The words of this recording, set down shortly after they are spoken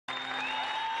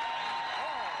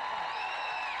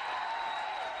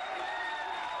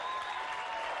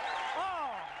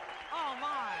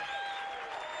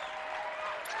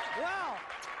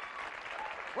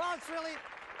Well,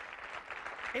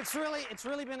 it's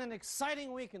really been an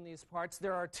exciting week in these parts.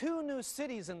 There are 2 new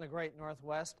cities in the Great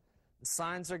Northwest. The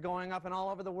signs are going up and all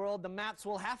over the world. The maps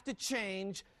will have to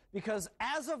change because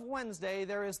as of Wednesday,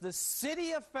 there is the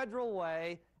city of Federal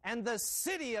Way and the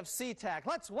city of SeaTac.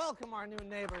 Let's welcome our new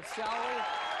neighbors, shall we?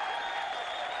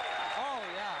 Oh,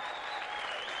 yeah.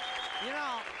 You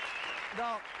know,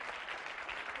 though,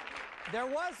 there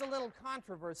was a little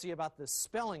controversy about the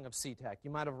spelling of SeaTac.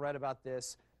 You might have read about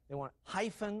this. They want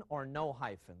hyphen or no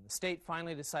hyphen. The state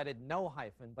finally decided no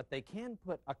hyphen, but they can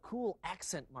put a cool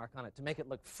accent mark on it to make it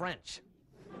look French.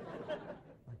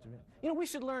 You know, we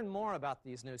should learn more about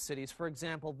these new cities. For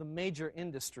example, the major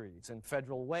industries. In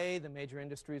Federal Way, the major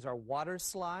industries are water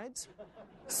slides,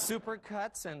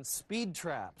 supercuts, and speed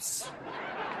traps.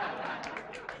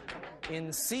 In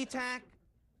SeaTac,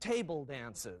 table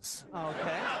dances.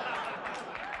 Okay.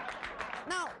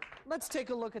 Now, let's take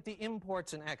a look at the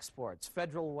imports and exports.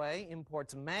 Federal Way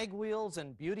imports mag wheels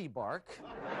and beauty bark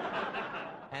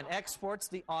and exports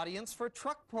the audience for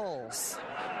truck pulls.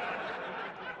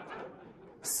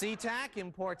 SeaTac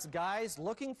imports guys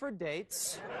looking for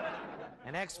dates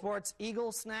and exports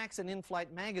Eagle snacks and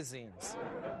in-flight magazines.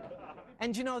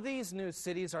 And you know, these new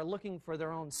cities are looking for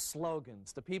their own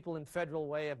slogans. The people in Federal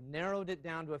Way have narrowed it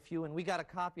down to a few, and we got a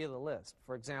copy of the list.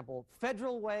 For example,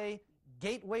 Federal Way,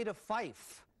 gateway to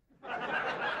Fife.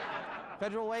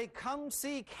 Federal Way, come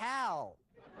see Cal.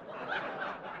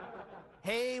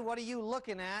 Hey, what are you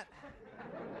looking at?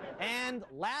 And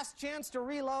last chance to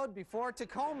reload before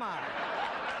Tacoma.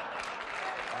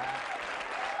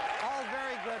 All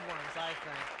very good ones, I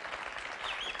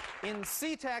think. In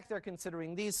SeaTac, they're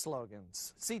considering these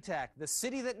slogans. SeaTac, the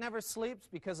city that never sleeps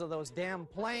because of those damn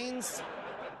planes.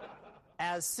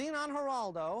 As seen on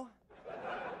Geraldo.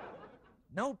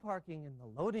 No parking in the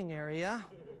loading area.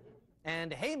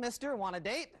 And, hey, mister, want a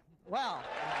date? Well,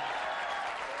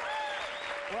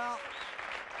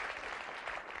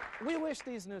 we wish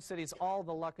these new cities all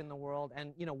the luck in the world.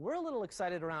 And, you know, we're a little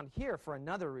excited around here for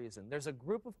another reason. There's a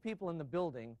group of people in the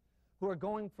building who are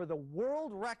going for the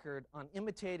world record on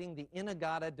imitating the Inna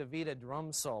Godda Davida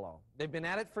drum solo. They've been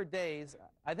at it for days.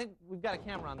 I think we've got a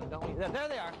camera on them, don't we? There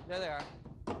they are. There they are.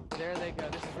 There they go.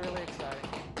 This is really exciting.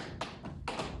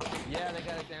 Yeah, they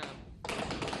got it down.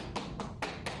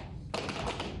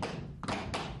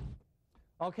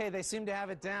 Okay, they seem to have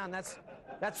it down.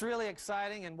 That's really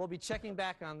exciting, and we'll be checking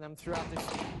back on them throughout the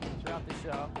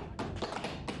show.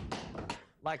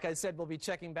 Like I said, we'll be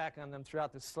checking back on them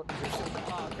throughout the show.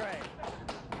 Oh, great.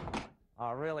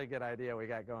 Oh, really good idea we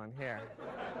got going here.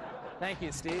 Thank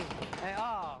you, Steve. Hey,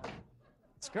 oh,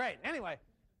 it's great. Anyway,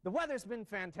 the weather's been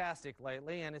fantastic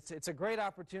lately, and it's a great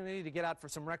opportunity to get out for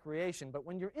some recreation. But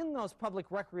when you're in those public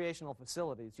recreational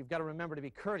facilities, you've got to remember to be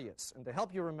courteous. And to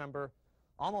help you remember,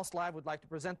 Almost Live would like to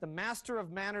present the master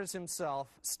of manners himself.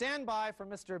 Stand by for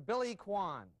Mr. Billy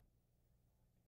Kwan.